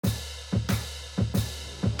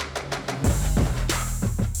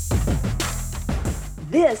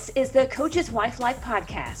This is the Coach's Wife Life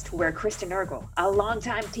podcast, where Kristen Ergel, a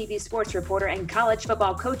longtime TV sports reporter and college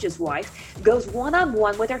football coach's wife, goes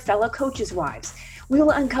one-on-one with her fellow coaches' wives. We will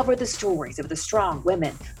uncover the stories of the strong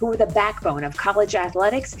women who are the backbone of college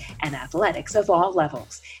athletics and athletics of all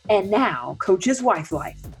levels. And now, Coach's Wife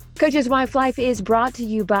Life. Coach's Wife Life is brought to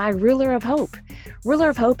you by Ruler of Hope. Ruler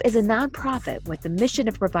of Hope is a nonprofit with the mission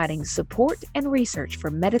of providing support and research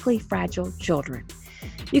for medically fragile children.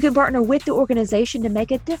 You can partner with the organization to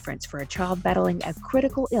make a difference for a child battling a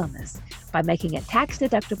critical illness by making a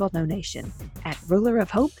tax-deductible donation at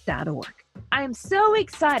rulerofhope.org. I am so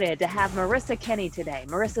excited to have Marissa Kenny today.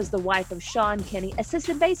 Marissa's the wife of Sean Kenny,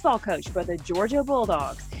 assistant baseball coach for the Georgia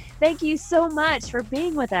Bulldogs. Thank you so much for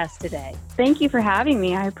being with us today. Thank you for having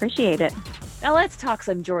me. I appreciate it. Now let's talk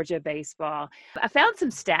some Georgia baseball. I found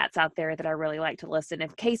some stats out there that I really like to listen in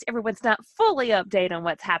case everyone's not fully updated on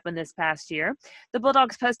what's happened this past year. The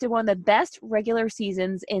Bulldogs posted one of the best regular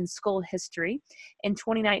seasons in school history. In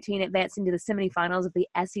 2019, advancing to the semifinals of the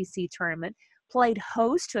SEC tournament, played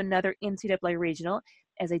host to another NCAA regional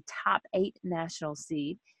as a top 8 national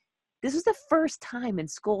seed. This was the first time in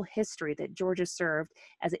school history that Georgia served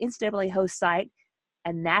as an NCAA host site,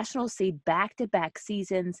 a national seed back-to-back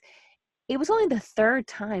seasons. It was only the third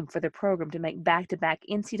time for the program to make back-to-back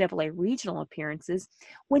NCAA regional appearances.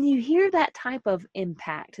 When you hear that type of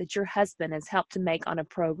impact that your husband has helped to make on a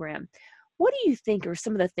program, what do you think are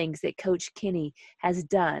some of the things that Coach Kenny has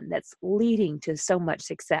done that's leading to so much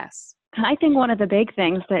success? I think one of the big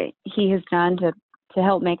things that he has done to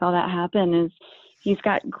help make all that happen is he's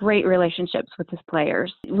got great relationships with his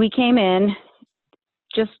players. We came in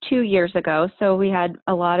just 2 years ago, so we had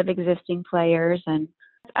a lot of existing players, and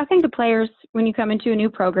I think the players, when you come into a new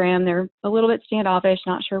program, they're a little bit standoffish,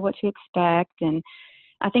 not sure what to expect. And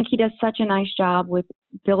I think he does such a nice job with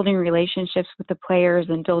building relationships with the players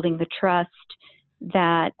and building the trust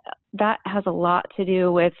that has a lot to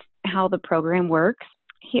do with how the program works.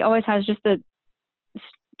 He always has just a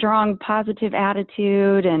strong, positive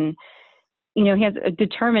attitude, and, he has a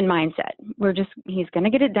determined mindset. He's going to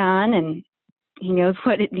get it done, and he knows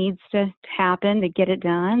what it needs to happen to get it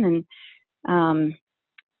done. And,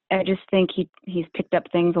 I just think he's picked up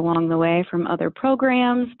things along the way from other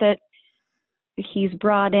programs that he's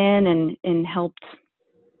brought in and helped,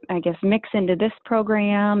 I guess, mix into this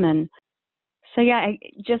program. And so, yeah,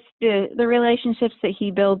 just the relationships that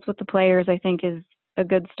he builds with the players, I think, is a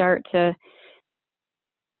good start to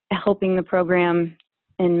helping the program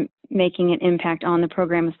and making an impact on the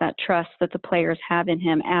program, is that trust that the players have in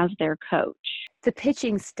him as their coach. The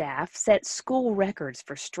pitching staff set school records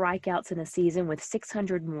for strikeouts in a season with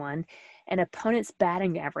 601 and opponent's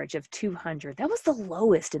batting average of 200. That was the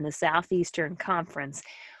lowest in the Southeastern Conference.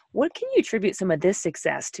 What can you attribute some of this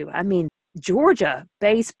success to? I mean, Georgia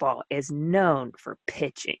baseball is known for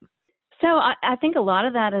pitching. So I think a lot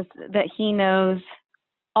of that is that he knows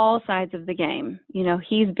all sides of the game.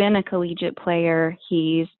 He's been a collegiate player.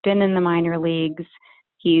 He's been in the minor leagues.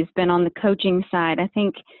 He's been on the coaching side. I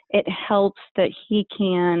think it helps that he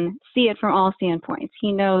can see it from all standpoints.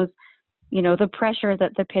 He knows, the pressure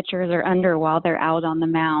that the pitchers are under while they're out on the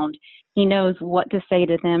mound. He knows what to say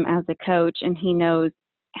to them as a coach, and he knows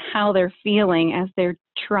how they're feeling as they're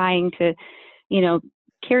trying to,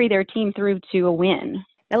 carry their team through to a win.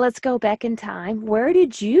 Now let's go back in time. Where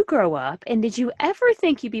did you grow up? And did you ever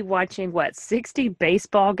think you'd be watching, 60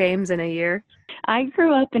 baseball games in a year? I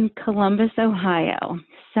grew up in Columbus, Ohio.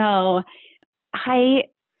 So I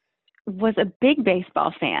was a big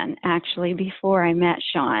baseball fan, actually, before I met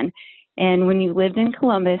Sean. And when you lived in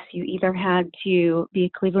Columbus, you either had to be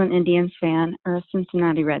a Cleveland Indians fan or a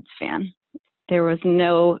Cincinnati Reds fan. There was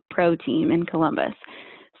no pro team in Columbus.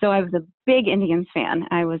 So I was a big Indians fan.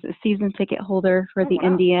 I was a season ticket holder for the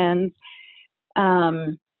Indians.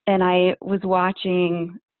 And I was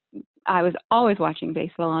always watching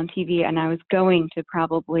baseball on TV, and I was going to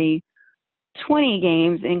probably 20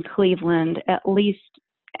 games in Cleveland at least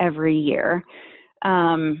every year.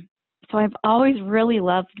 So I've always really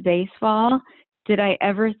loved baseball. Did I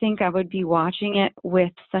ever think I would be watching it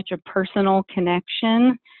with such a personal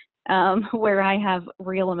connection where I have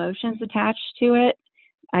real emotions attached to it?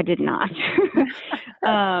 I did not.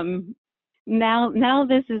 Now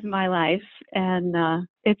this is my life, and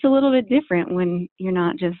it's a little bit different when you're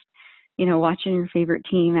not just, watching your favorite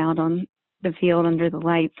team out on the field under the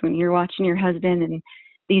lights. When you're watching your husband and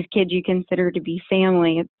these kids you consider to be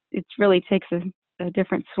family, it really takes a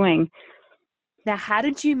different swing. Now, how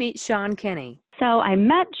did you meet Sean Kenny? So I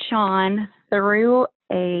met Sean through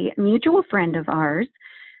a mutual friend of ours.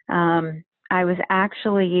 I was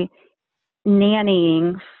actually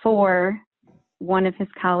nannying for one of his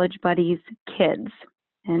college buddies' kids.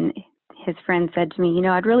 And his friend said to me,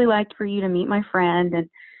 I'd really like for you to meet my friend,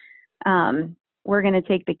 and we're going to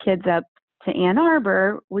take the kids up to Ann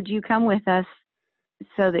Arbor. Would you come with us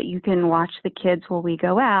so that you can watch the kids while we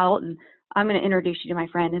go out? And I'm going to introduce you to my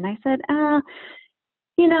friend. And I said, I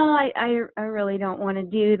really don't want to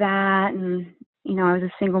do that. And, I was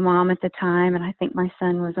a single mom at the time, and I think my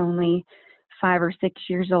son was only 5 or 6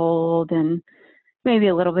 years old and maybe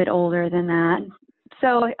a little bit older than that.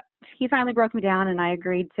 So he finally broke me down, and I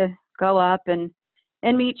agreed to go up and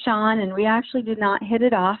meet Sean, and we actually did not hit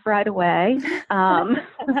it off right away.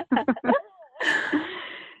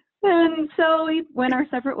 And so we went our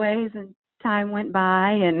separate ways, and time went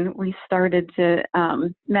by, and we started to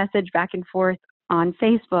message back and forth on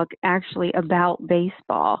Facebook actually about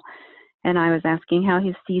baseball. And I was asking how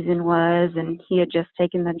his season was, and he had just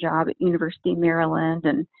taken the job at University of Maryland,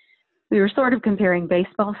 and we were sort of comparing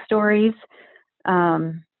baseball stories.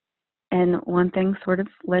 And one thing sort of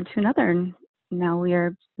led to another, and now we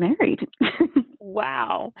are married.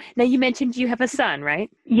 Wow. Now, you mentioned you have a son,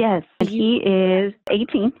 right? Yes, he is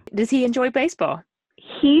 18. Does he enjoy baseball?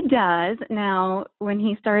 He does. Now, when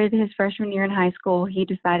he started his freshman year in high school, he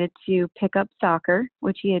decided to pick up soccer,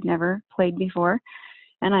 which he had never played before.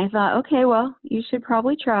 And I thought, okay, well, you should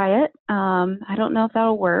probably try it. I don't know if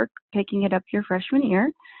that'll work, picking it up your freshman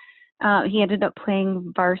year. He ended up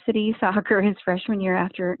playing varsity soccer his freshman year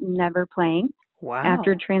after never playing. Wow.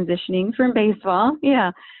 After transitioning from baseball.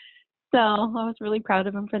 Yeah. So I was really proud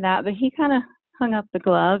of him for that. But he kind of hung up the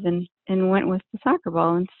glove and went with the soccer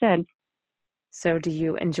ball instead. So do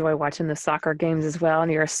you enjoy watching the soccer games as well?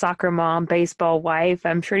 And you're a soccer mom, baseball wife.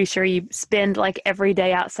 I'm pretty sure you spend like every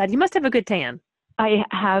day outside. You must have a good tan. I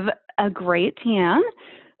have a great tan.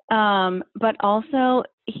 But also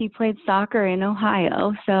he played soccer in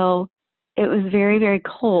Ohio. So it was very, very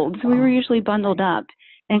cold. So we were usually bundled up.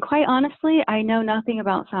 And quite honestly, I know nothing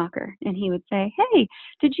about soccer. And he would say, hey,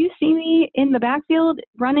 did you see me in the backfield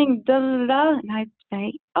running da da da da? And I'd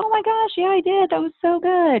say, oh my gosh, yeah, I did. That was so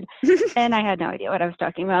good. And I had no idea what I was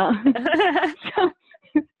talking about. So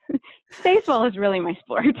baseball is really my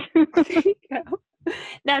sport.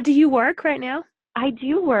 Now, do you work right now? I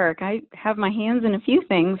do work. I have my hands in a few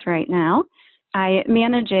things right now. I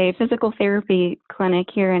manage a physical therapy clinic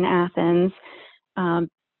here in Athens,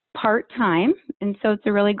 part-time. And so it's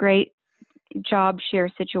a really great job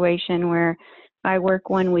share situation where I work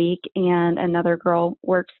one week and another girl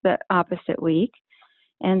works the opposite week.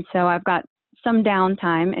 And so I've got some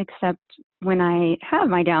downtime, except when I have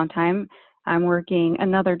my downtime, I'm working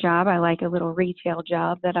another job. I like a little retail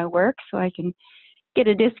job that I work so I can get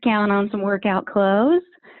a discount on some workout clothes.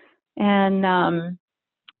 And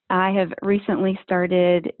I have recently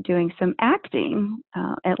started doing some acting.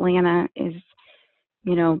 Atlanta is,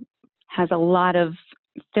 has a lot of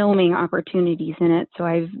filming opportunities in it. So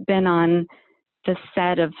I've been on the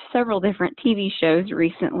set of several different TV shows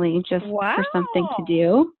recently just for something to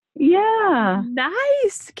do. Yeah.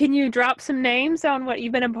 Nice. Can you drop some names on what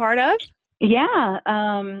you've been a part of? Yeah.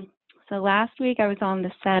 So last week I was on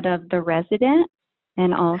the set of The Resident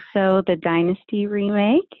and also the Dynasty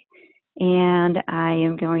remake. And I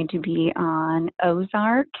am going to be on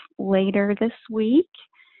Ozark later this week.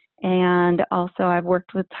 And also I've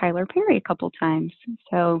worked with Tyler Perry a couple times.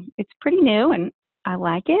 So it's pretty new and I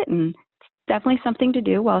like it. And it's definitely something to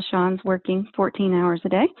do while Sean's working 14 hours a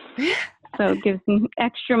day. So it gives me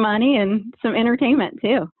extra money and some entertainment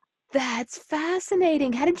too. That's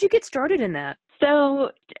fascinating. How did you get started in that?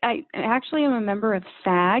 So I actually am a member of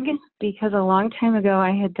SAG because a long time ago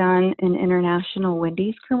I had done an international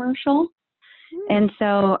Wendy's commercial. And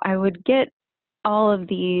so I would get all of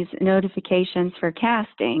these notifications for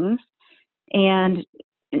castings and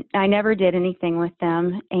I never did anything with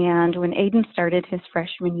them. And when Aiden started his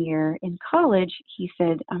freshman year in college, he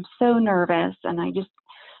said, I'm so nervous and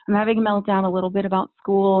I'm having a meltdown a little bit about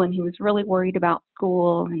school. And he was really worried about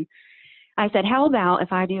school. And I said, how about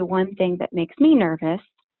if I do one thing that makes me nervous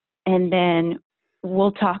and then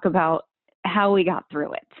we'll talk about how we got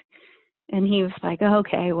through it. And he was like, oh,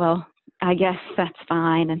 okay, well, I guess that's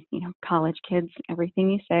fine. And, college kids, everything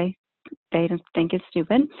you say, they don't think is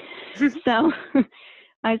stupid. So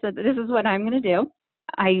I said, this is what I'm going to do.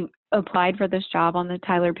 I applied for this job on the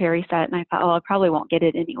Tyler Perry set and I thought, I probably won't get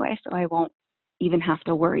it anyway. So I won't even have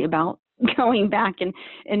to worry about going back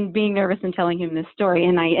and being nervous and telling him this story.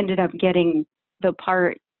 And I ended up getting the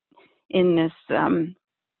part in this, on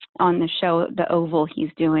the show, The Oval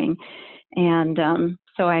he's doing. And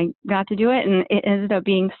so I got to do it and it ended up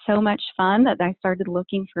being so much fun that I started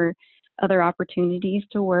looking for other opportunities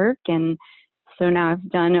to work. And so now I've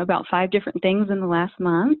done about 5 different things in the last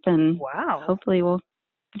month and wow, hopefully we'll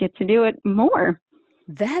get to do it more.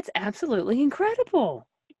 That's absolutely incredible.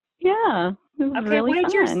 Yeah, it was Okay, really what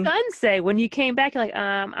did your fun. son say when you came back? You're like,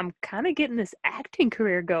 I'm kind of getting this acting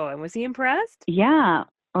career going. Was he impressed? Yeah.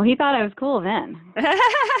 Well, he thought I was cool then.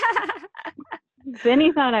 Then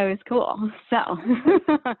he thought I was cool. So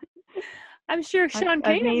I'm sure Sean I've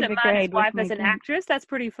King made doesn't the mind his grade with wife my as an kids. actress. That's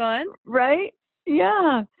pretty fun. Right?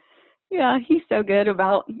 Yeah. Yeah, he's so good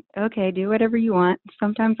about, okay, do whatever you want.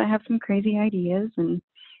 Sometimes I have some crazy ideas and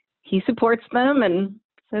he supports them and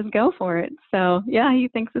says go for it. So, yeah, he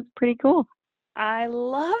thinks it's pretty cool. I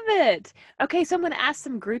love it. Okay, so I'm going to ask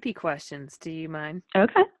some groupie questions. Do you mind?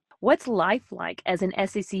 Okay. What's life like as an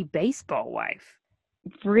SEC baseball wife?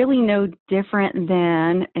 It's really no different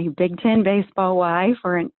than a Big Ten baseball wife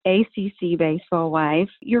or an ACC baseball wife.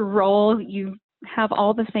 Your role, you have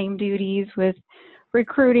all the same duties with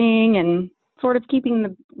recruiting and sort of keeping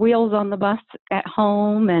the wheels on the bus at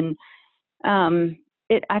home. And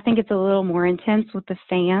I think it's a little more intense with the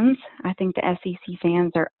fans. I think the SEC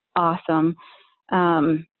fans are awesome.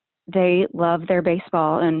 They love their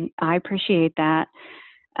baseball, and I appreciate that.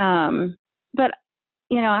 But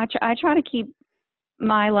I try to keep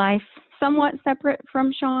my life somewhat separate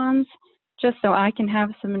from Sean's, just so I can have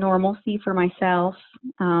some normalcy for myself.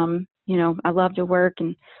 I love to work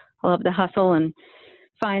and I love to hustle and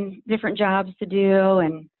find different jobs to do.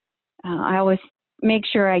 And I always make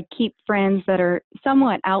sure I keep friends that are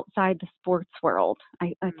somewhat outside the sports world.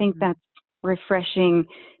 I think that's refreshing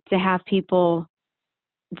to have people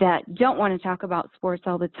that don't want to talk about sports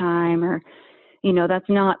all the time, or, that's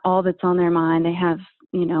not all that's on their mind. They have,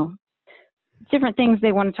 different things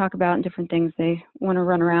they want to talk about and different things they want to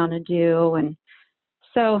run around and do. And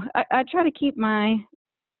so I try to keep my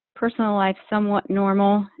personal life somewhat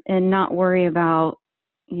normal and not worry about,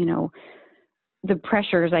 the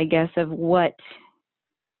pressures, I guess, of what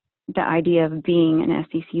the idea of being an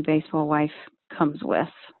SEC baseball wife comes with.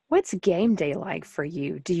 What's game day like for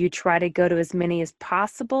you? Do you try to go to as many as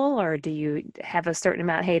possible, or do you have a certain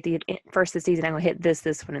amount? Hey, at the first of the season, I'm going to hit this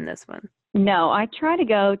one, and this one. No, I try to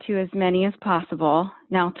go to as many as possible.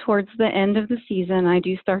 Now, towards the end of the season, I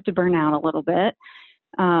do start to burn out a little bit.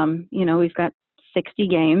 We've got 60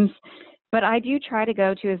 games, but I do try to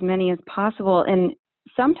go to as many as possible. And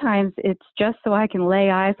sometimes it's just so I can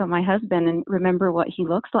lay eyes on my husband and remember what he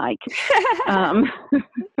looks like.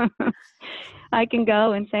 I can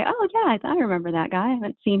go and say, oh, yeah, I remember that guy. I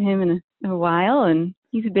haven't seen him in a while, and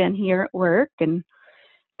he's been here at work. And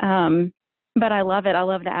but I love it. I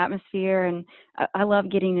love the atmosphere, and I love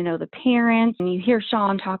getting to know the parents. And you hear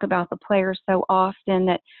Sean talk about the players so often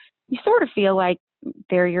that you sort of feel like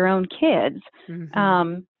they're your own kids.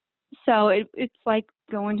 Mm-hmm. So it's like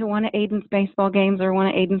going to one of Aiden's baseball games or one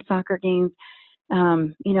of Aiden's soccer games.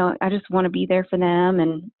 I just want to be there for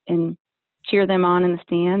them and cheer them on in the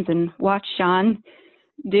stands and watch Sean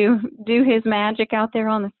do his magic out there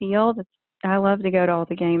on the field. I love to go to all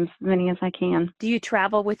the games, as many as I can. Do you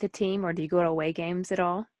travel with the team, or do you go to away games at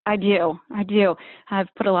all? I do. I've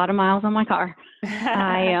put a lot of miles on my car.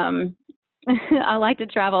 I like to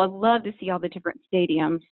travel. I love to see all the different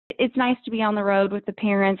stadiums. It's nice to be on the road with the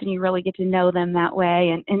parents, and you really get to know them that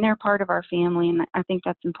way, and they're part of our family, and I think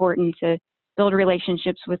that's important, to build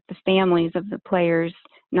relationships with the families of the players,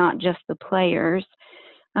 not just the players.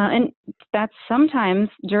 And that's sometimes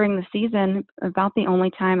during the season about the only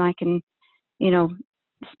time I can,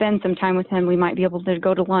 spend some time with him. We might be able to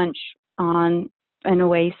go to lunch on an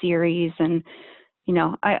away series, and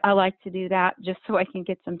I like to do that just so I can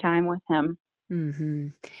get some time with him. Mm-hmm.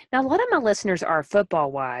 Now, a lot of my listeners are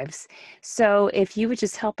football wives. So if you would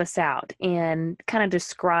just help us out and kind of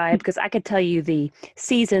describe, because I could tell you the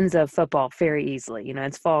seasons of football very easily,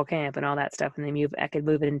 it's fall camp and all that stuff, and then I could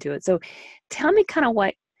move it into it. So tell me kind of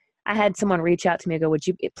what. I had someone reach out to me and go, would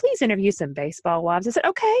you please interview some baseball wives? I said,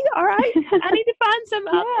 okay, all right. I need to find some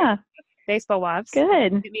baseball wives.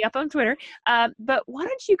 Good. Hit me up on Twitter. But why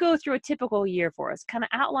don't you go through a typical year for us, kind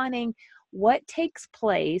of outlining what takes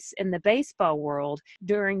place in the baseball world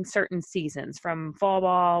during certain seasons, from fall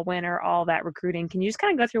ball, winter, all that recruiting. Can you just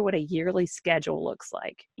kind of go through what a yearly schedule looks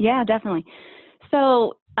like? Yeah, definitely.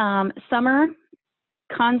 So summer,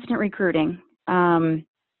 constant recruiting.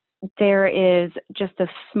 There is just a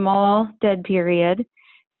small dead period,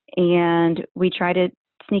 and we try to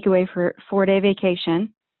sneak away for 4-day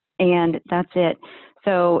vacation, and that's it.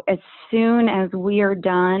 So as soon as we are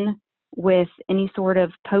done with any sort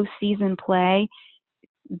of postseason play,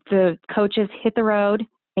 the coaches hit the road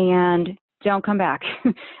and don't come back.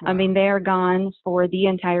 Wow. I mean, they are gone for the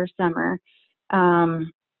entire summer.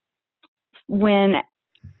 When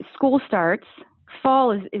school starts,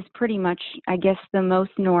 fall is pretty much, I guess, the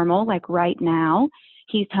most normal, like right now.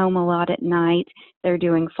 he's home a lot at night. They're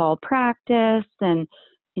doing fall practice and,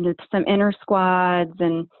 some inter squads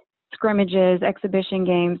and scrimmages, exhibition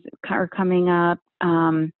games are coming up.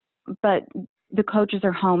 But the coaches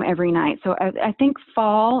are home every night. So I think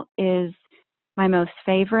fall is my most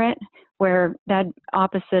favorite, where that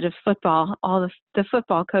opposite of football, all the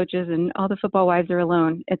football coaches and all the football wives are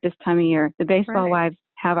alone at this time of year. The baseball wives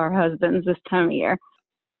have our husbands this time of year.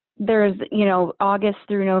 There's, August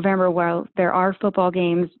through November where there are football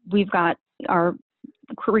games. We've got our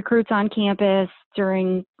recruits on campus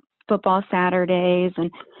during football Saturdays,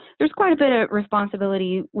 and there's quite a bit of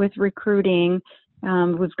responsibility with recruiting.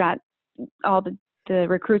 We've got all the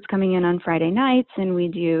recruits coming in on Friday nights, and we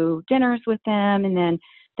do dinners with them, and then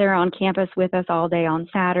they're on campus with us all day on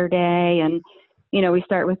Saturday. And, we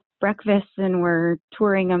start with breakfast, and we're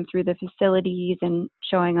touring them through the facilities and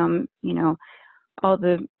showing them, all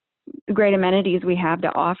the great amenities we have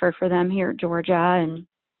to offer for them here at Georgia. And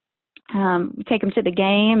we take them to the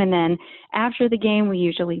game, and then after the game, we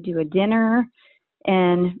usually do a dinner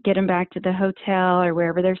and get them back to the hotel or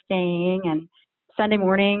wherever they're staying. And Sunday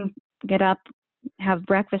morning, get up, have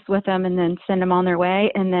breakfast with them, and then send them on their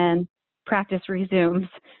way. And then practice resumes.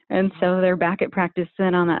 And so they're back at practice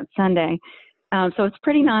then on that Sunday. So it's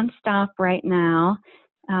pretty nonstop right now.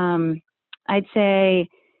 I'd say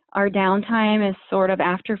our downtime is sort of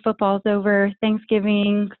after football's over,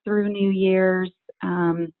 Thanksgiving through New Year's,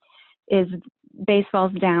 is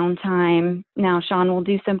baseball's downtime. Now, Sean will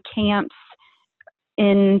do some camps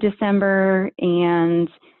in December, and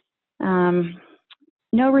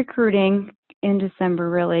no recruiting in December,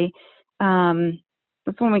 really.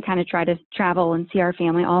 That's when we kind of try to travel and see our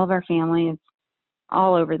family. All of our family is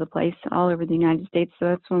all over the place, all over the United States. So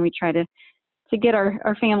that's when we try to get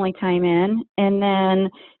our family time in. And then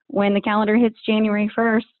when the calendar hits January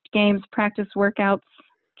 1st, games, practice, workouts,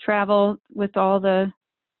 travel with all the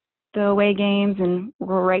away games, and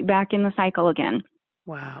we're right back in the cycle again.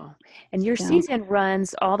 Wow. And your season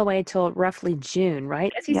runs all the way till roughly June,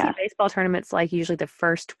 right? SEC baseball tournaments like usually the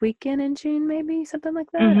first weekend in June, maybe something like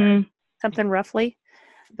that, or something roughly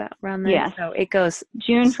about around there. Yeah. So it goes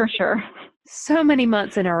June for sure. So many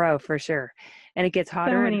months in a row for sure. And it gets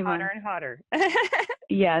hotter and hotter months. and hotter.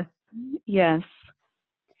 Yes. Yes.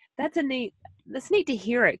 That's neat to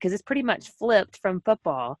hear it, because it's pretty much flipped from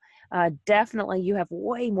football. Definitely you have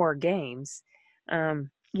way more games.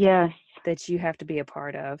 Yes. That you have to be a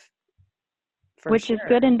part of. Which is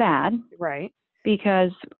good and bad. Right.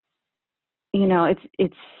 Because,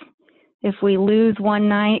 it's if we lose one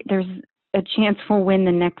night, there's a chance we'll win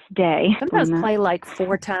the next day. Sometimes play like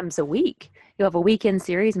 4 times a week. You'll have a weekend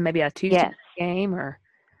series and maybe a Tuesday game or.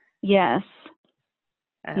 Yes.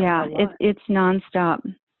 Yeah, it's nonstop.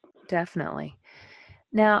 Definitely.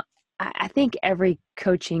 Now, I think every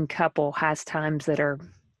coaching couple has times that are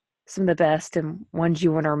some of the best and ones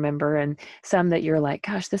you want to remember, and some that you're like,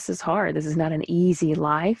 gosh, this is hard. This is not an easy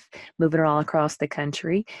life, moving all across the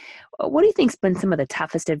country. What do you think's been some of the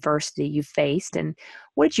toughest adversity you've faced, and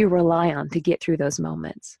what did you rely on to get through those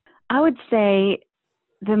moments? I would say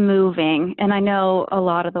the moving, and I know a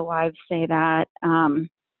lot of the wives say that,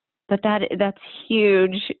 but that's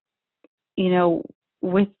huge,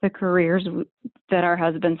 with the careers that our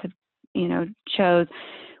husbands have, chose.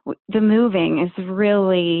 The moving is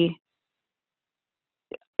really,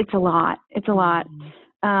 it's a lot. It's a lot.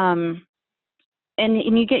 And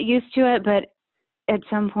you get used to it, but at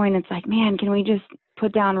some point it's like, man, can we just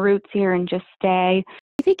put down roots here and just stay? Do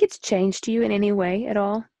you think it's changed you in any way at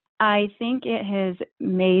all? I think it has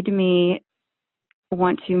made me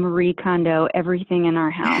want to Marie Kondo everything in our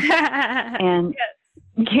house and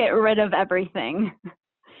get rid of everything.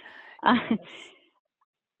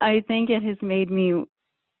 I think it has made me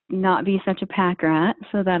not be such a pack rat,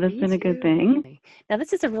 so that has been a good thing. Now,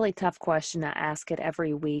 this is a really tough question. I ask it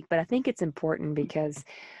every week, but I think it's important because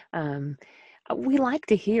we like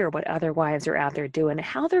to hear what other wives are out there doing,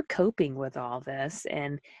 how they're coping with all this,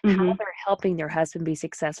 and how they're helping their husband be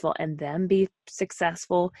successful and them be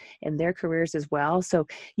successful in their careers as well. So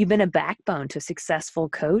you've been a backbone to a successful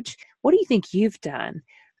coach. What do you think you've done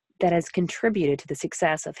that has contributed to the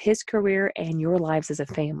success of his career and your lives as a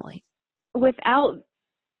family? Without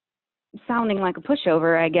sounding like a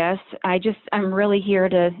pushover, I guess, I'm really here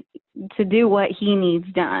to do what he needs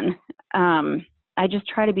done. I just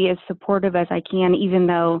try to be as supportive as I can, even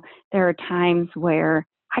though there are times where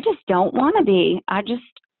I just don't want to be. I just,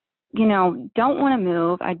 don't want to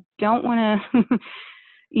move. I don't want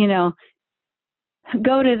to,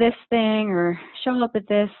 go to this thing or show up at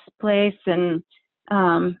this place. And,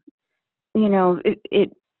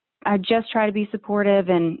 I just try to be supportive.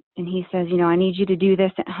 And he says, I need you to do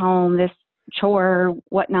this at home. This chore,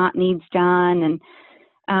 whatnot needs done.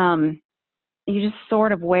 And you just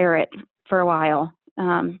sort of wear it for a while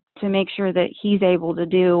to make sure that he's able to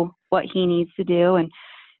do what he needs to do, and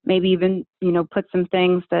maybe even, put some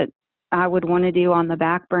things that I would want to do on the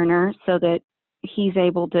back burner so that he's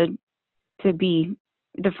able to be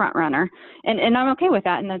the front runner. And I'm okay with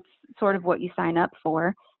that. And that's sort of what you sign up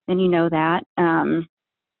for. And that.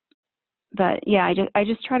 But yeah, I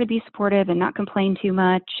just try to be supportive and not complain too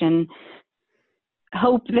much, and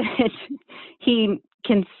hope that he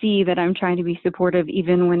can see that I'm trying to be supportive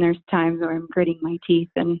even when there's times where I'm gritting my teeth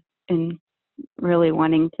and really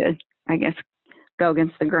wanting to, I guess, go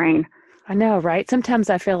against the grain. I know, right? Sometimes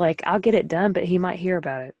I feel like I'll get it done, but he might hear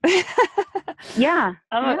about it. Yeah.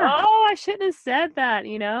 I'm like, oh, I shouldn't have said that,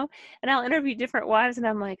 And I'll interview different wives, and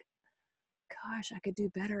I'm like, gosh, I could do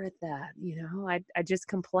better at that. I just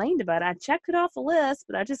complained about it. I checked it off the list,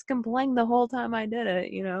 but I just complained the whole time I did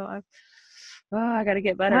it. I got to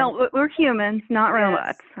get better. Well, we're humans, not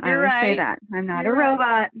robots. You're I would right. say that. I'm not a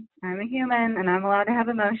robot. I'm a human, and I'm allowed to have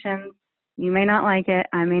emotions. You may not like it.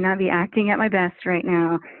 I may not be acting at my best right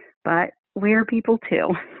now, but we're people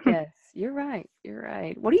too. Yes, you're right. You're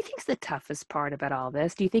right. What do you think is the toughest part about all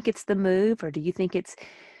this? Do you think it's the move, or do you think it's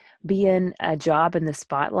being a job in the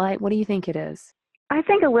spotlight? What do you think it is? I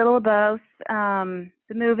think a little of both. The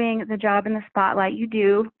moving, the job in the spotlight, you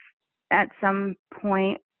do at some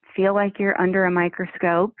point feel like you're under a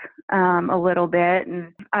microscope a little bit.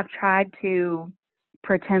 And I've tried to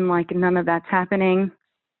pretend like none of that's happening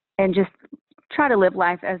and just try to live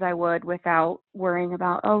life as I would without worrying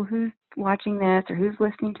about, oh, who's watching this or who's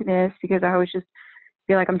listening to this, because I always just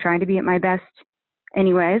feel like I'm trying to be at my best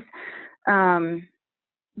anyways.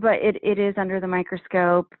 But it is under the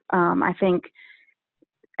microscope. I think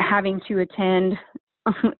having to attend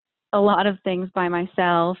a lot of things by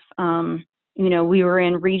myself. We were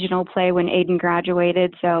in regional play when Aiden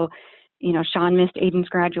graduated. So, Sean missed Aiden's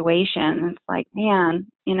graduation. It's like, man,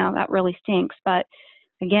 that really stinks. But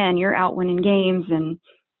again, you're out winning games, and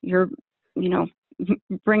you're,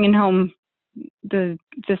 bringing home the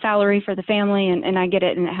salary for the family, and I get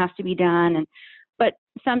it, and it has to be done. But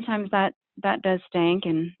sometimes that does stink.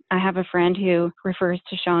 And I have a friend who refers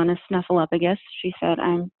to Sean as Snuffleupagus. She said,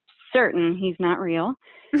 I'm certain he's not real.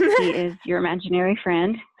 He is your imaginary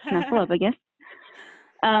friend, Snuffleupagus.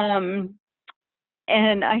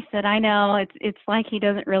 And I said, I know it's like he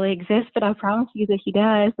doesn't really exist, but I promise you that he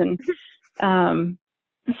does. And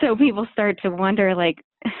so people start to wonder, like,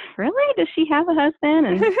 really? Does she have a husband?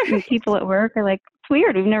 And people at work are like, it's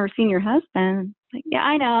weird. We've never seen your husband. Like, yeah,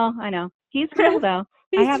 I know. He's real though.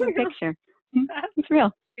 I have a picture. It's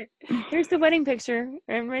real. Here's the wedding picture,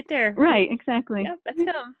 right there. Right, exactly. Yep, that's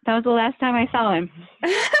him. That was the last time I saw him.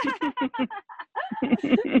 That's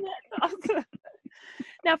awesome.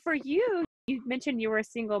 Now, for you mentioned you were a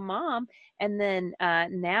single mom, and then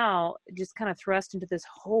now just kind of thrust into this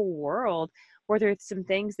whole world. Were there some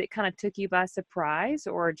things that kind of took you by surprise,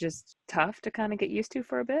 or just tough to kind of get used to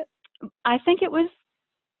for a bit? I think it was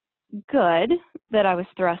good that I was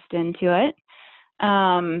thrust into it.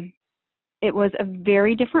 It was a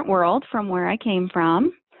very different world from where I came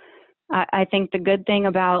from. I think the good thing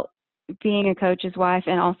about being a coach's wife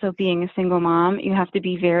and also being a single mom, you have to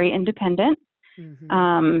be very independent.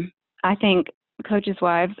 Mm-hmm. I think coaches'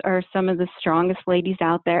 wives are some of the strongest ladies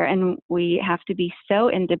out there, and we have to be so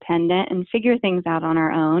independent and figure things out on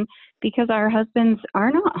our own because our husbands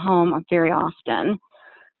are not home very often.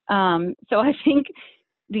 So I think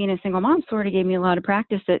being a single mom sort of gave me a lot of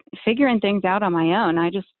practice at figuring things out on my own. I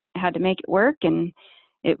just had to make it work, and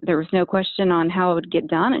there was no question on how it would get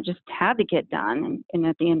done. It just had to get done. And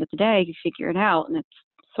at the end of the day, you figure it out. And it's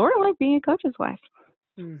sort of like being a coach's wife,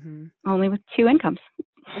 mm-hmm. only with two incomes.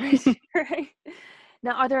 Right.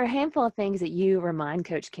 Now, are there a handful of things that you remind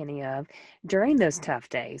Coach Kenny of during those tough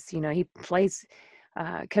days? He plays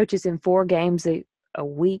coaches in 4 games a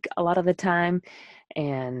week a lot of the time.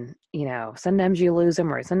 And, sometimes you lose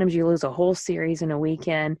them, or sometimes you lose a whole series in a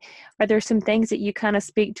weekend. Are there some things that you kind of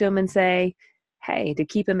speak to him and say, hey, to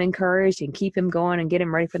keep him encouraged and keep him going and get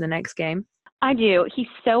him ready for the next game? I do. He's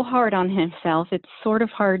so hard on himself. It's sort of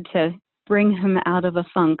hard to bring him out of a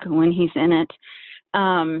funk when he's in it.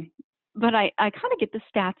 But I kind of get the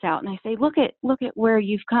stats out and I say, look at where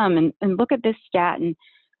you've come and look at this stat and,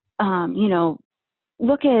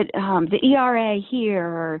 look at the ERA here,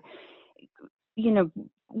 or,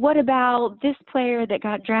 what about this player that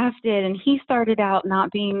got drafted and he started out not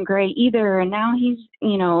being great either, and now he's,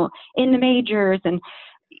 in the majors. And,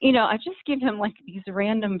 I just give him like these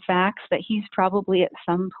random facts that he's probably at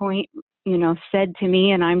some point, said to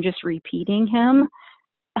me, and I'm just repeating him.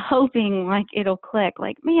 hoping like it'll click.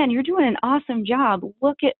 Like, man, you're doing an awesome job.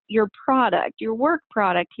 Look at your product, your work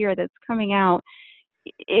product here that's coming out.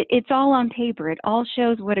 It's all on paper. It all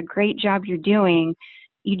shows what a great job you're doing.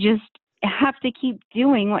 You just have to keep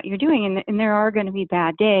doing what you're doing, and there are going to be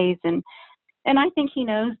bad days, and I think he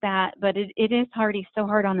knows that, but it is hard. He's so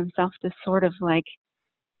hard on himself to sort of like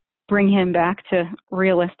bring him back to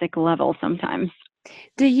realistic level sometimes.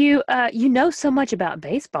 Do you, you know so much about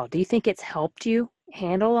baseball. Do you think it's helped you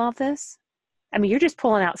handle all this? I mean, you're just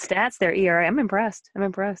pulling out stats there, ERA. I'm impressed.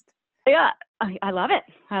 Yeah, I love it.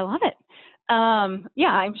 I love it.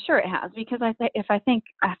 Yeah, I'm sure it has, because if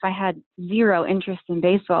I had zero interest in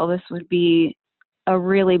baseball, this would be a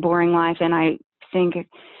really boring life. And I think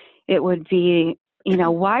it would be,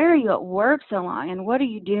 why are you at work so long and what are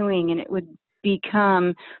you doing? And it would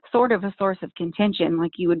become sort of a source of contention.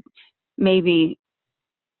 Like you would maybe,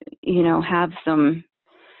 have some,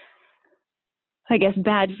 I guess,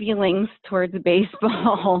 bad feelings towards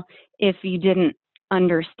baseball if you didn't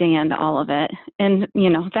understand all of it. And,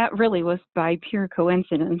 that really was by pure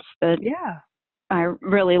coincidence that I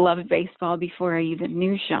really loved baseball before I even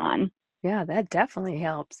knew Sean. Yeah, that definitely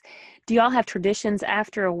helps. Do y'all have traditions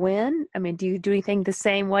after a win? I mean, do you do anything the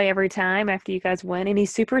same way every time after you guys win? Any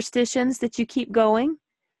superstitions that you keep going?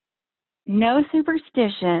 No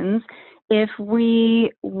superstitions. If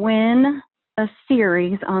we win a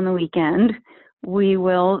series on the weekend, we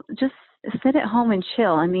will just sit at home and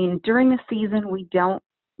chill. I mean, during the season, we don't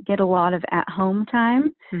get a lot of at-home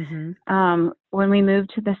time. Mm-hmm. When we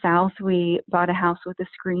moved to the South, we bought a house with a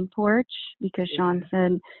screen porch because Sean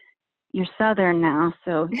said, you're Southern now,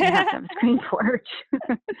 so you have to have a screen porch.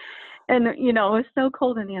 And, it was so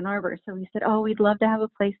cold in Ann Arbor. So we said, we'd love to have a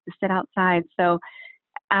place to sit outside. So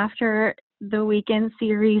after the weekend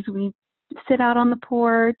series, we sit out on the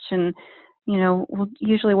porch and, we'll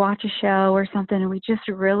usually watch a show or something, and we just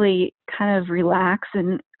really kind of relax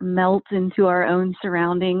and melt into our own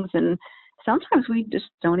surroundings. And sometimes we just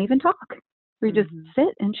don't even talk. We just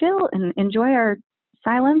sit and chill and enjoy our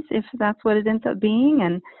silence, if that's what it ends up being,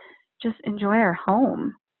 and just enjoy our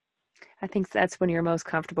home. I think that's when you're most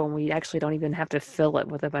comfortable, when we actually don't even have to fill it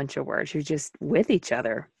with a bunch of words. You're just with each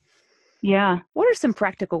other. Yeah. What are some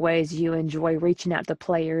practical ways you enjoy reaching out to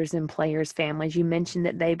players and players' families? You mentioned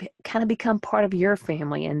that they've kind of become part of your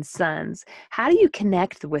family and sons. How do you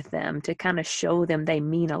connect with them to kind of show them they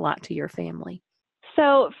mean a lot to your family?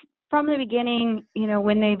 So from the beginning,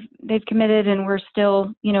 when they've committed and we're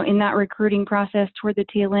still, in that recruiting process toward the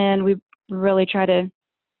tail end, we really try to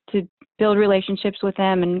build relationships with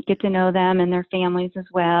them and get to know them and their families as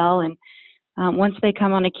well. And once they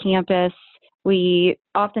come on a campus, we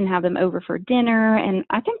often have them over for dinner, and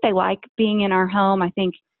I think they like being in our home. I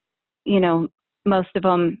think, most of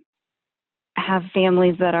them have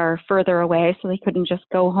families that are further away, so they couldn't just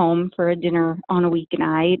go home for a dinner on a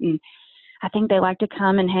weeknight. And I think they like to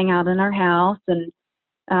come and hang out in our house.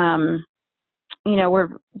 And,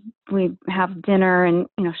 we have dinner, and,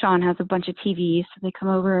 Sean has a bunch of TVs, so they come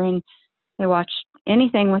over and they watch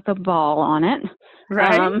anything with a ball on it.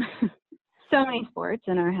 Right. So many sports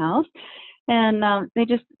in our house. And they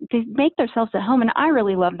make themselves at home. And I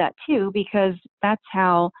really love that too, because that's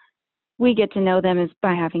how we get to know them, is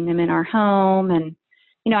by having them in our home. And,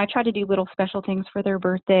 I try to do little special things for their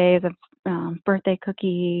birthdays, birthday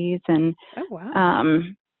cookies. And, oh, wow.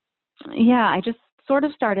 I just sort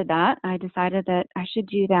of started that. I decided that I should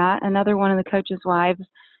do that. Another one of the coaches' wives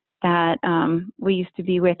that we used to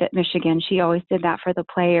be with at Michigan, she always did that for the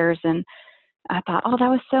players. And I thought, that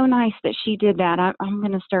was so nice that she did that. I'm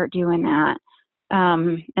going to start doing that.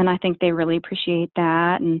 And I think they really appreciate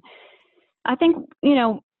that. And I think,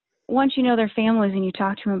 once you know their families and you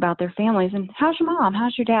talk to them about their families and how's your mom,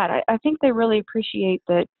 how's your dad, I think they really appreciate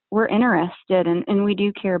that we're interested and we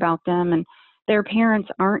do care about them, and their parents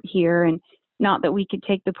aren't here, and not that we could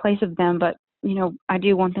take the place of them, but, I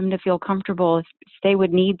do want them to feel comfortable if they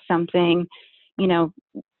would need something,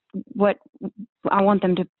 what I want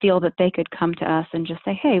them to feel that they could come to us and just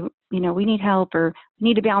say, hey, we need help, or we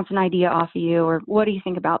need to bounce an idea off of you, or what do you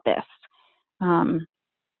think about this?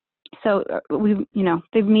 So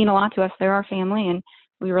they mean a lot to us. They're our family, and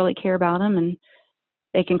we really care about them, and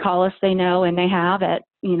they can call us, they know, and they have at,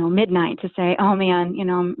 midnight to say, oh man,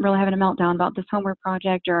 I'm really having a meltdown about this homework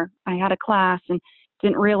project, or I had a class and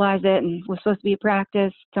didn't realize it and was supposed to be a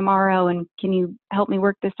practice tomorrow, and can you help me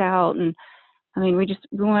work this out? And I mean, we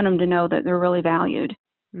want them to know that they're really valued.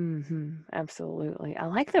 Absolutely. I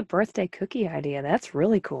like the birthday cookie idea. That's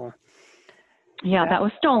really cool. Yeah, that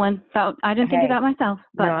was stolen. So I didn't think of Hey, that myself,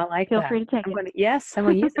 no, but I like feel that. free to take it. Yes, I'm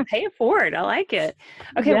going to use it. Pay it forward. I like it.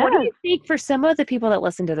 Okay, what do Yes. you think for some of the people that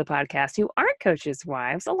listen to the podcast who aren't coaches'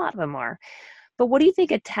 wives? A lot of them are. But what do you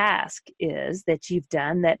think a task is that you've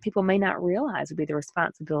done that people may not realize would be the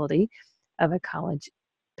responsibility of a college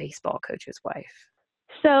baseball coach's wife?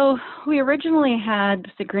 So we originally had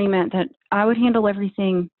this agreement that I would handle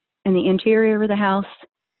everything in the interior of the house,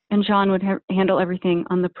 and Sean would handle everything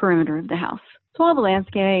on the perimeter of the house. So all the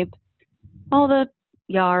landscape, all the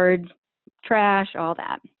yard, trash, all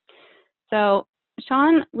that. So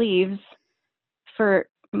Sean leaves for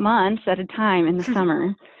months at a time in the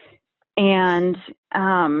summer. And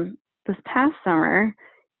this past summer,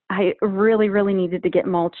 I really, really needed to get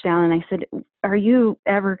mulch down. And I said, "Are you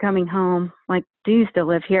ever coming home? Like, do you still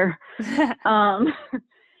live here?" And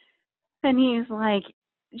he's like,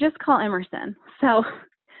 "Just call Emerson." So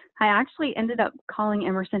I actually ended up calling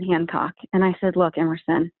Emerson Hancock. And I said, "Look,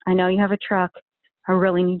 Emerson, I know you have a truck. I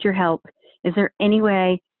really need your help. Is there any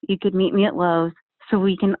way you could meet me at Lowe's so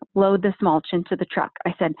we can load this mulch into the truck?"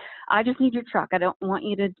 I said, "I just need your truck. I don't want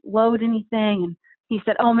you to load anything." And he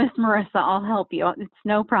said, "Oh, Miss Marissa, I'll help you. It's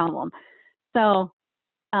no problem." So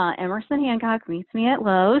Emerson Hancock meets me at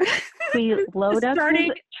Lowe's. We load up his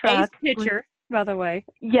Starting ace truck. pitcher, by the way.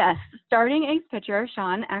 Yes, starting ace pitcher.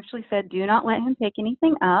 Sean actually said, "Do not let him pick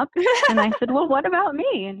anything up." And I said, "Well, what about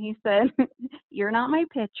me?" And he said, "You're not my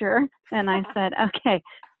pitcher." And I said, "Okay,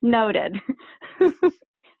 noted."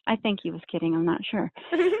 I think he was kidding. I'm not sure.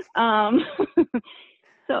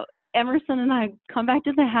 So Emerson and I come back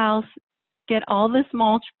to the house, get all this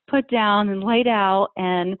mulch put down and laid out.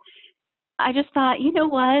 And I just thought, you know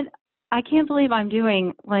what? I can't believe I'm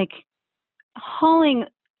doing like hauling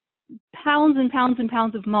pounds and pounds and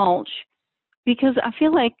pounds of mulch, because I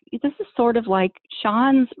feel like this is sort of like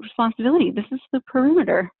Sean's responsibility. This is the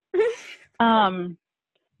perimeter.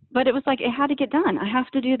 But it was like, it had to get done. I have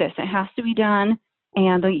to do this. It has to be done.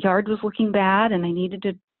 And the yard was looking bad, and I needed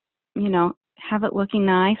to, have it looking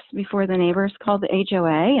nice before the neighbors called the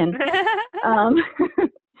HOA. And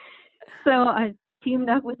so I teamed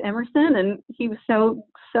up with Emerson, and he was so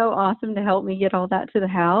awesome to help me get all that to the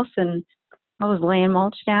house. And I was laying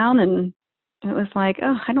mulch down, and it was like,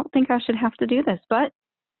 oh, I don't think I should have to do this. But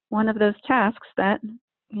one of those tasks that,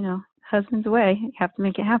 husband's away, you have to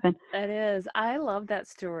make it happen. That is. I love that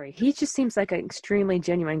story. He just seems like an extremely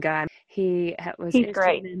genuine guy. He was He's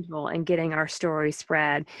great. instrumental in getting our story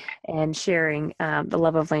spread and sharing the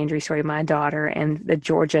Love of Landry story, my daughter, and the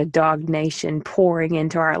Georgia Dog Nation pouring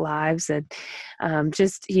into our lives. And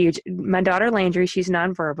just huge. My daughter Landry, she's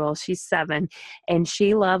nonverbal. She's 7, and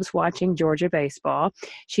she loves watching Georgia baseball.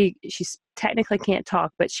 She's technically can't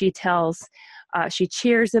talk, but she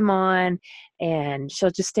cheers them on, and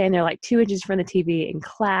she'll just stand there like 2 inches from the TV and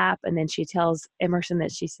clap. And then she tells Emerson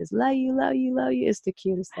that she says, "Love you, love you, love you." It's the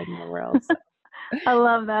cutest thing in the world. So, I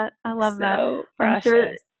love that. I love that.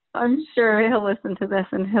 Precious. I'm sure he'll listen to this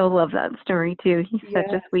and he'll love that story too. He's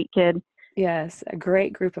such a sweet kid. Yes, a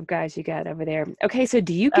great group of guys you got over there. Okay, so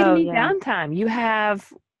do you get any downtime? You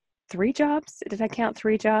have 3 jobs? Did I count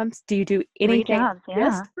 3 jobs? Do you do anything 3 jobs,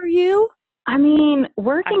 just for you? I mean,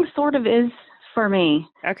 working sort of is for me.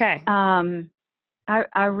 Okay.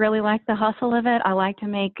 I really like the hustle of it. I like to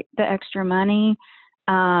make the extra money.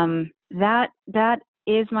 That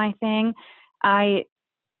is my thing. I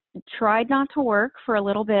tried not to work for a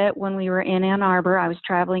little bit when we were in Ann Arbor. I was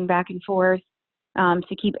traveling back and forth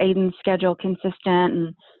to keep Aiden's schedule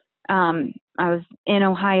consistent, and I was in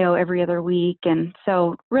Ohio every other week, and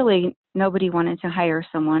so really nobody wanted to hire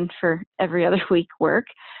someone for every other week work.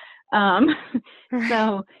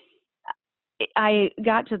 So I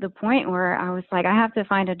got to the point where I was like, I have to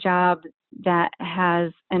find a job that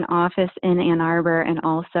has an office in Ann Arbor and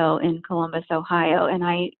also in Columbus, Ohio. And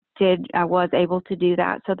I was able to do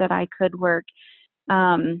that so that I could work.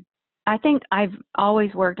 I think I've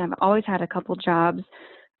always worked. I've always had a couple jobs.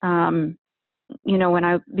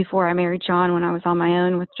 Before I married Sean, when I was on my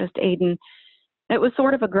own with just Aiden, it was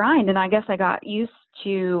sort of a grind. And I guess I got used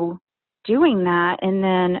to doing that. And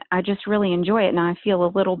then I just really enjoy it. And I feel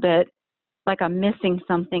a little bit like I'm missing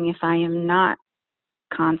something if I am not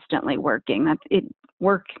constantly working.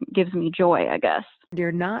 Work gives me joy, I guess.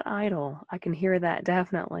 You're not idle. I can hear that.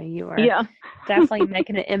 Definitely. You are definitely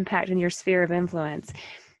making an impact in your sphere of influence.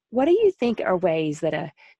 What do you think are ways that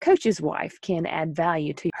a coach's wife can add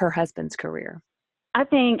value to her husband's career? I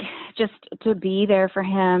think just to be there for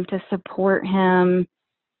him, to support him,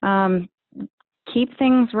 keep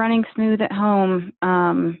things running smooth at home,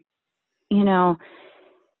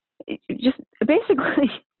 just basically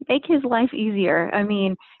make his life easier. I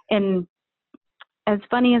mean, and as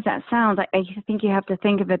funny as that sounds, I think you have to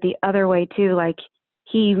think of it the other way too. Like,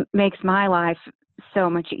 he makes my life so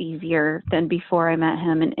much easier than before I met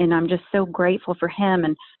him. And I'm just so grateful for him.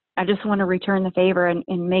 And I just want to return the favor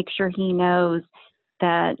and make sure he knows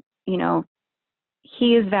that, you know,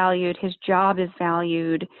 he is valued. His job is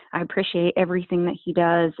valued. I appreciate everything that he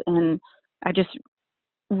does. And I just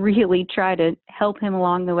really try to help him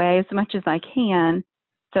along the way as much as I can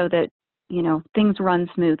so that, you know, things run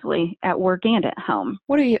smoothly at work and at home.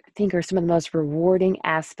 What do you think are some of the most rewarding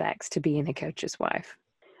aspects to being a coach's wife?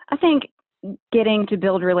 I think getting to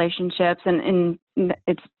build relationships, and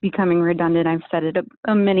it's becoming redundant. I've said it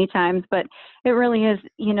many times, but it really is,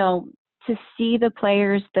 you know, to see the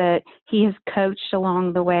players that he has coached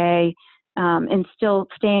along the way, and still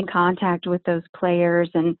stay in contact with those players,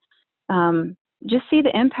 and just see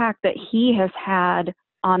the impact that he has had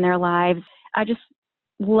on their lives. I just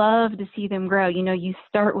love to see them grow. You know, you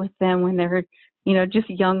start with them when they're, you know, just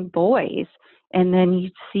young boys, and then you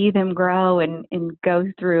see them grow and go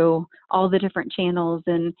through all the different channels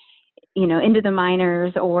and, you know, into the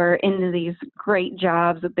minors or into these great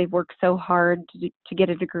jobs that they've worked so hard to get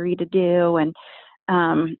a degree to do. And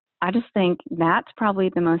I just think that's probably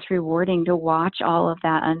the most rewarding, to watch all of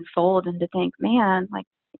that unfold and to think, man, like,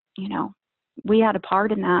 you know, we had a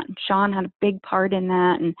part in that. And Sean had a big part in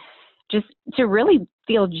that. And just to really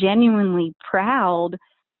feel genuinely proud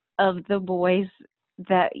of the boys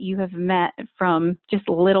that you have met from just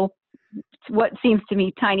little, what seems to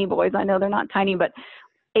me tiny boys. I know they're not tiny, but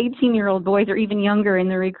 18-year-old boys or even younger in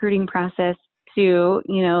the recruiting process to,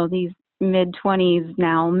 you know, these mid-20s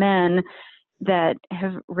now men that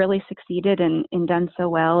have really succeeded and done so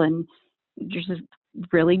well, and just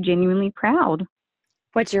really genuinely proud.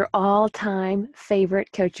 What's your all-time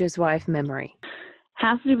favorite coach's wife memory?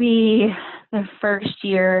 Has to be the first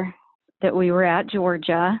year that we were at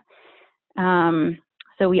Georgia.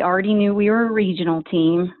 So we already knew we were a regional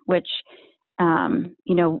team, which,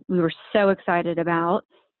 you know, we were so excited about.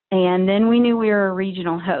 And then we knew we were a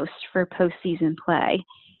regional host for postseason play.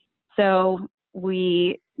 So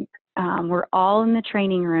we were all in the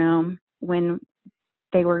training room when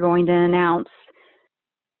they were going to announce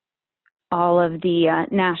all of the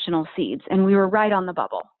national seeds. And we were right on the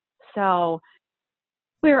bubble. So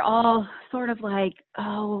we were all sort of like,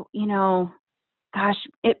 oh, you know, gosh,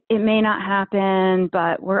 it may not happen,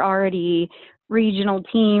 but we're already regional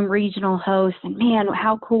team, regional host. And man,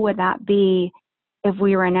 how cool would that be if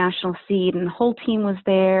we were a national seed? And the whole team was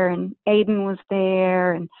there, and Aiden was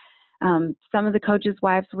there, and some of the coaches'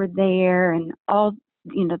 wives were there, and all,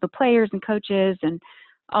 you know, the players and coaches and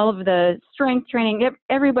all of the strength training,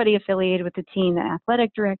 everybody affiliated with the team. The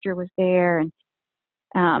athletic director was there, and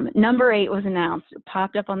number 8 was announced. It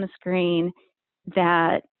popped up on the screen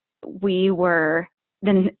that we were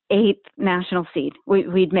the 8th national seed.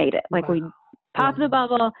 We'd made it. Like, we popped the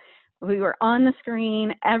bubble. We were on the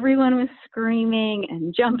screen. Everyone was screaming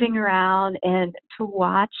and jumping around. And to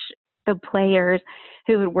watch the players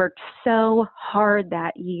who had worked so hard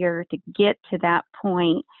that year to get to that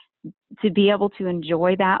point, to be able to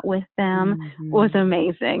enjoy that with them was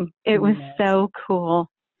amazing. It was so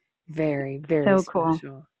cool. Very, very so special.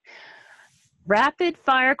 Cool. Rapid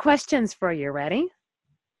fire questions for you. Ready?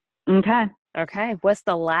 Okay. What's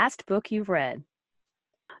the last book you've read?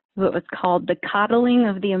 It was called The Coddling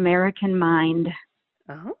of the American Mind.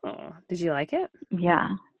 Oh, did you like it? Yeah,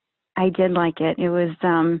 I did like it. It was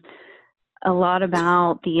a lot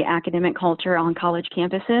about the academic culture on college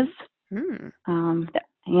campuses.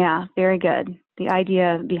 Yeah, very good. The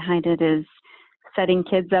idea behind it is setting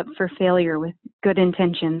kids up for failure with good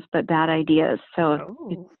intentions but bad ideas.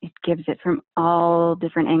 So it gives it from all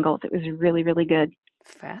different angles. It was really, really good.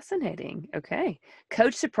 Fascinating. Okay.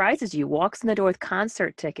 Coach surprises you, walks in the door with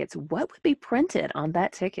concert tickets. What would be printed on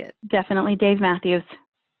that ticket? Definitely Dave Matthews.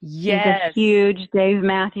 Yes. He's a huge Dave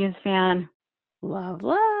Matthews fan. Love.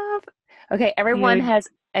 Okay. Everyone has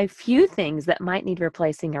a few things that might need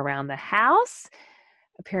replacing around the house.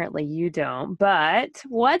 Apparently you don't, but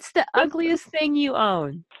what's the ugliest thing you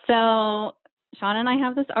own? So Sean and I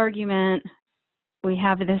have this argument. We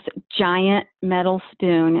have this giant metal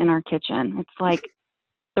spoon in our kitchen. It's like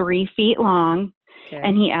 3 feet long,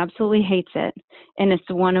 and he absolutely hates it. And it's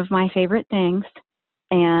one of my favorite things.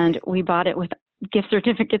 And we bought it with gift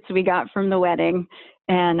certificates we got from the wedding.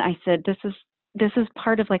 And I said, this is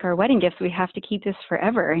part of like our wedding gifts. We have to keep this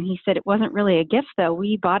forever. And he said, it wasn't really a gift though.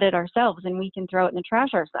 We bought it ourselves and we can throw it in the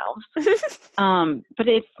trash ourselves. But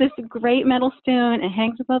it's this great metal spoon. It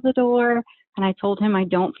hangs above the door. And I told him I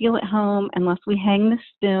don't feel at home unless we hang the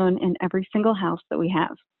spoon in every single house that we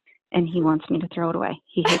have. And he wants me to throw it away.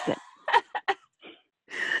 He hates it.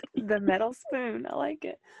 The metal spoon. I like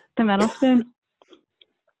it. The metal spoon.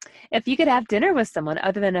 If you could have dinner with someone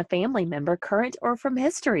other than a family member, current or from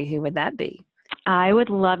history, who would that be? I would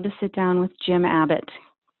love to sit down with Jim Abbott.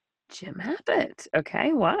 Jim Abbott.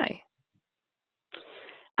 Okay, why?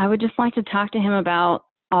 I would just like to talk to him about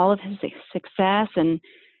all of his success and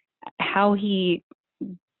how he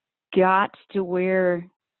got to where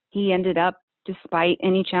he ended up despite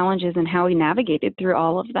any challenges and how he navigated through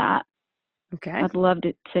all of that. Okay. I'd love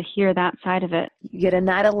to hear that side of it. You get a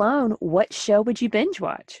night alone. What show would you binge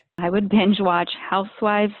watch? I would binge watch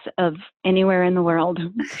Housewives of Anywhere in the World.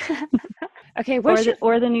 Okay.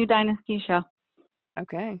 Or the new Dynasty show.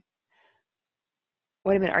 Okay.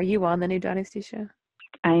 Wait a minute. Are you on the new Dynasty show?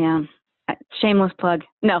 I am. Shameless plug.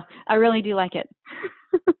 No, I really do like it.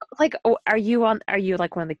 Like, are you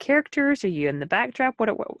like one of the characters? Are you in the backdrop? What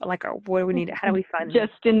do we need? How do we find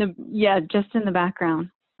just in the background.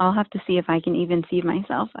 I'll have to see if I can even see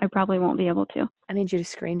myself. I probably won't be able to. I need you to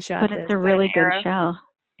screenshot. But it's a really good show.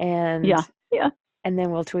 And yeah. And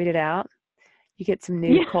then we'll tweet it out. You get some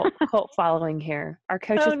new cult following here. Our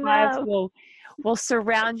coaches' wives will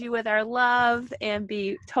surround you with our love and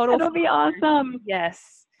be total. It'll be awesome.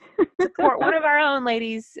 Yes. Support one of our own,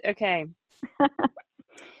 ladies. Okay.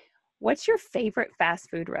 What's your favorite fast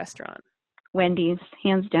food restaurant? Wendy's,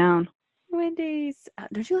 hands down. Wendy's.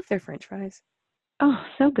 Don't you love their French fries? Oh,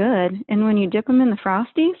 so good. And when you dip them in the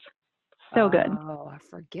Frosties, so good. Oh, I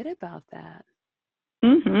forget about that.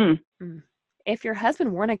 Mm-hmm. If your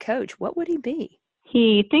husband weren't a coach, what would he be?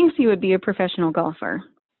 He thinks he would be a professional golfer.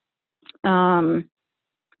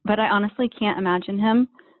 But I honestly can't imagine him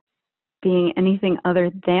being anything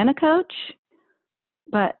other than a coach.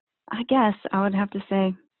 But I guess I would have to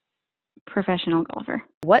say professional golfer.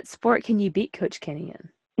 What sport can you beat Coach Kenny in?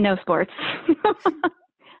 No sports.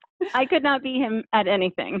 I could not beat him at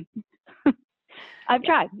anything. I've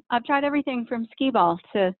tried everything from skee ball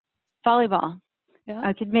to volleyball. Yeah.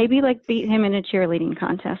 I could maybe beat him in a cheerleading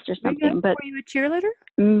contest or something. But were you a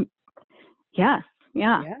cheerleader? Yes.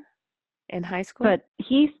 Yeah. In high school? But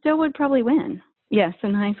he still would probably win. Yes,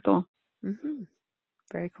 in high school. Mm-hmm.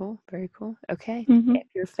 Very cool. Very cool. Okay. Mm-hmm. If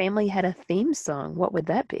your family had a theme song, what would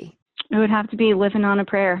that be? It would have to be Living on a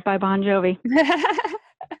Prayer by Bon Jovi.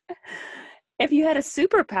 If you had a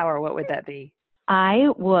superpower, what would that be? I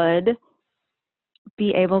would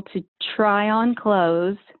be able to try on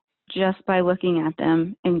clothes just by looking at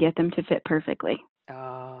them and get them to fit perfectly.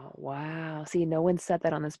 Oh, wow. See, no one said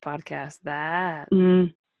that on this podcast. That.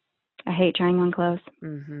 I hate trying on clothes.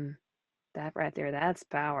 Mm-hmm. That right there, that's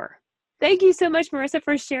power. Thank you so much, Marissa,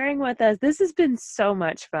 for sharing with us. This has been so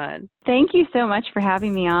much fun. Thank you so much for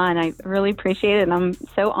having me on. I really appreciate it. And I'm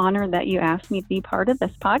so honored that you asked me to be part of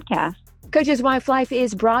this podcast. Coach's Wife Life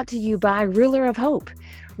is brought to you by Ruler of Hope.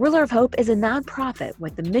 Ruler of Hope is a nonprofit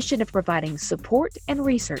with the mission of providing support and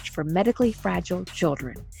research for medically fragile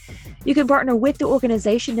children. You can partner with the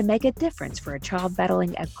organization to make a difference for a child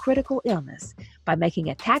battling a critical illness by making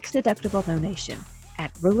a tax-deductible donation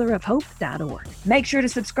at rulerofhope.org. Make sure to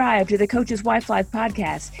subscribe to the Coach's Wife Life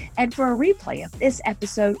podcast. And for a replay of this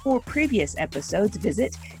episode or previous episodes,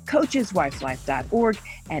 visit coacheswifelife.org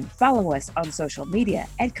and follow us on social media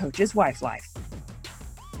at Coach's Wife Life.